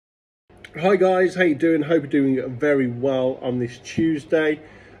Hi guys, how you doing? Hope you're doing very well on this Tuesday.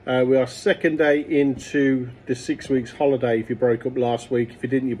 We are second day into the 6 weeks holiday. If you broke up last week, if you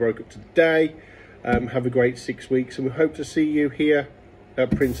didn't, you broke up today. Have a great 6 weeks, and we hope to see you here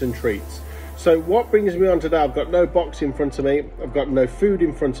at Prince and Treats. So what brings me on today? I've got no box in front of me, I've got no food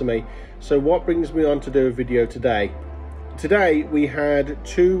in front of me. So what brings me on to do a video today? Today we had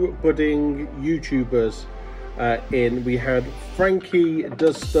two budding YouTubers in. We had Frankie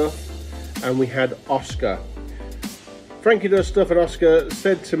Does Stuff and we had Oscar. Frankie Does Stuff and Oscar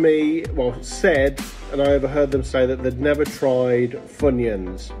said to me, and I overheard them say that they'd never tried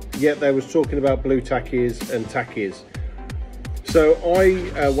Funyuns, yet they was talking about blue Takis and Takis. So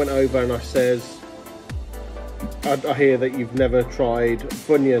I went over and I says, I hear that you've never tried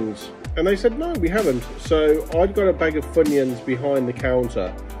Funyuns. And they said, no, we haven't. So I'd got a bag of Funyuns behind the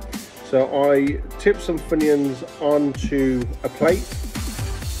counter. So I tipped some Funyuns onto a plate,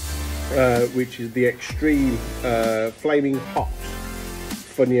 which is the extreme flaming hot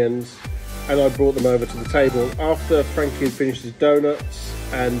Funyuns, and I brought them over to the table after Frankie had finished his donuts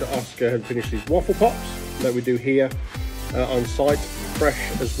and Oscar had finished his waffle pops that we do here on site,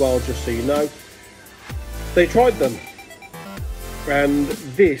 fresh as well, just so you know. They tried them, and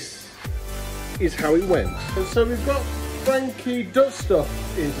this is how it went. And so we've got Frankie Does Stuff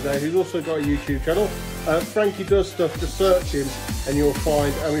in today, who's also got a YouTube channel. Frankie Does Stuff, just search him and you'll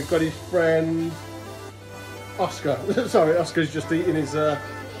find, and we've got his friend Oscar. Sorry, Oscar's just eating his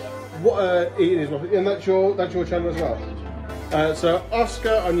waffle, and that's your channel as well. So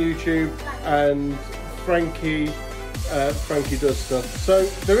Oscar on YouTube and Frankie Does Stuff. So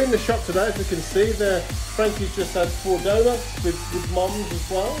they're in the shop today, as we can see. Frankie's just had 4 donuts with mums as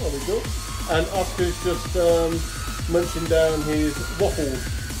well, there we go. And Oscar's just munching down his waffles.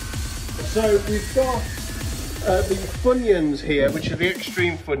 So we've got the Funyuns here, which are the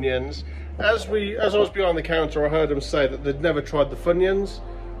extreme Funyuns. As I was behind the counter, I heard them say that they'd never tried the Funyuns.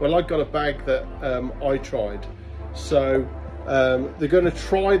 Well, I got a bag that I tried. So they're going to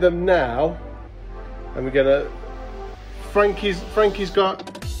try them now, and we're going to. Frankie's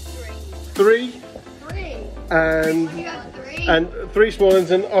got three. And 3 small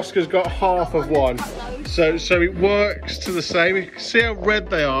ones, and Oscar's got half of one. So it works to the same. You can see how red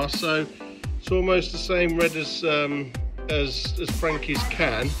they are. So it's almost the same red as Frankie's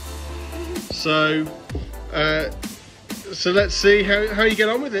can. So let's see how you get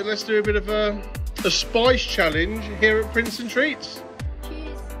on with it. Let's do a bit of a spice challenge here at Prince and Treats.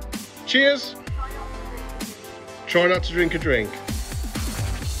 Cheers. Cheers. Try not to drink a drink.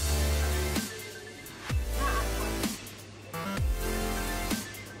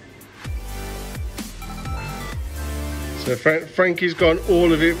 So Frankie's gone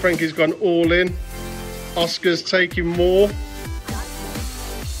all of it. Frankie's gone all in. Oscar's taking more.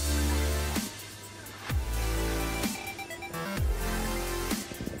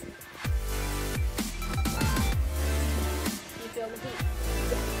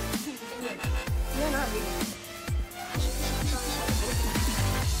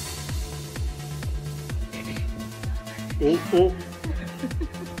 Oh.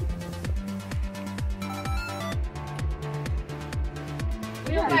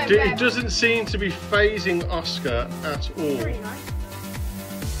 It doesn't seem to be phasing Oscar at all.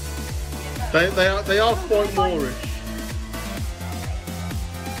 They are quite Moorish.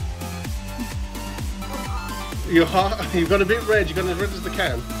 You've got a bit red. You've got as red as the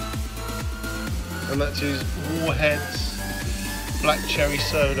can. And that's his Warheads black cherry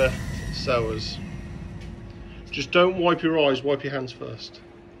soda sours. Just don't wipe your eyes. Wipe your hands first.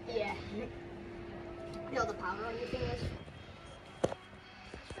 Yeah. Feel the power on your fingers.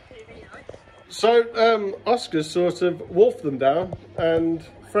 So Oscar's sort of wolfed them down, and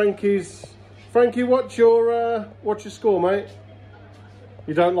Frankie, what's your score, mate?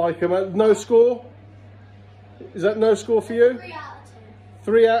 You don't like them? No score? Is that no score for you? 3 out of 10.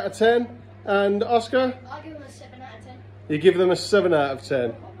 3 out of 10. And Oscar? I'll give them a 7 out of 10. You give them a 7 out of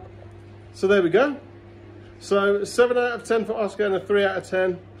 10. So there we go. So 7 out of 10 for Oscar and a 3 out of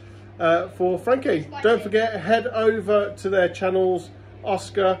 10 for Frankie. Don't forget, head over to their channels,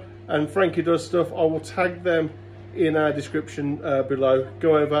 Oscar and Frankie Does Stuff. I will tag them in our description below.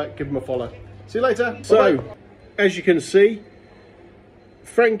 Go over, give them a follow. See you later. So, as you can see,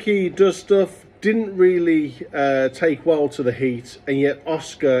 Frankie Does Stuff didn't really take well to the heat, and yet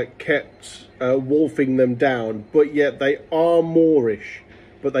Oscar kept wolfing them down. But yet they are Moorish,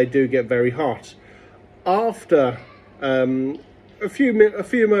 but they do get very hot. After a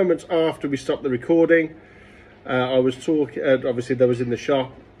few moments after we stopped the recording, I was talking. Obviously, there was in the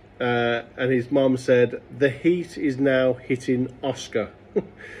shop. And his mum said, the heat is now hitting Oscar.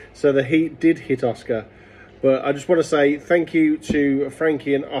 So the heat did hit Oscar. But I just want to say thank you to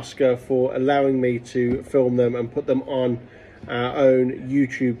Frankie and Oscar for allowing me to film them and put them on our own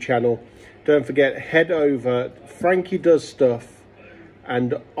YouTube channel. Don't forget, head over, Frankie Does Stuff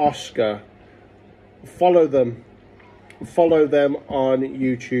and Oscar. Follow them on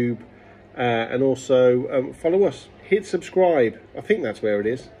YouTube, and also follow us. Hit subscribe. I think that's where it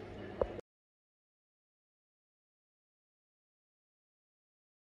is.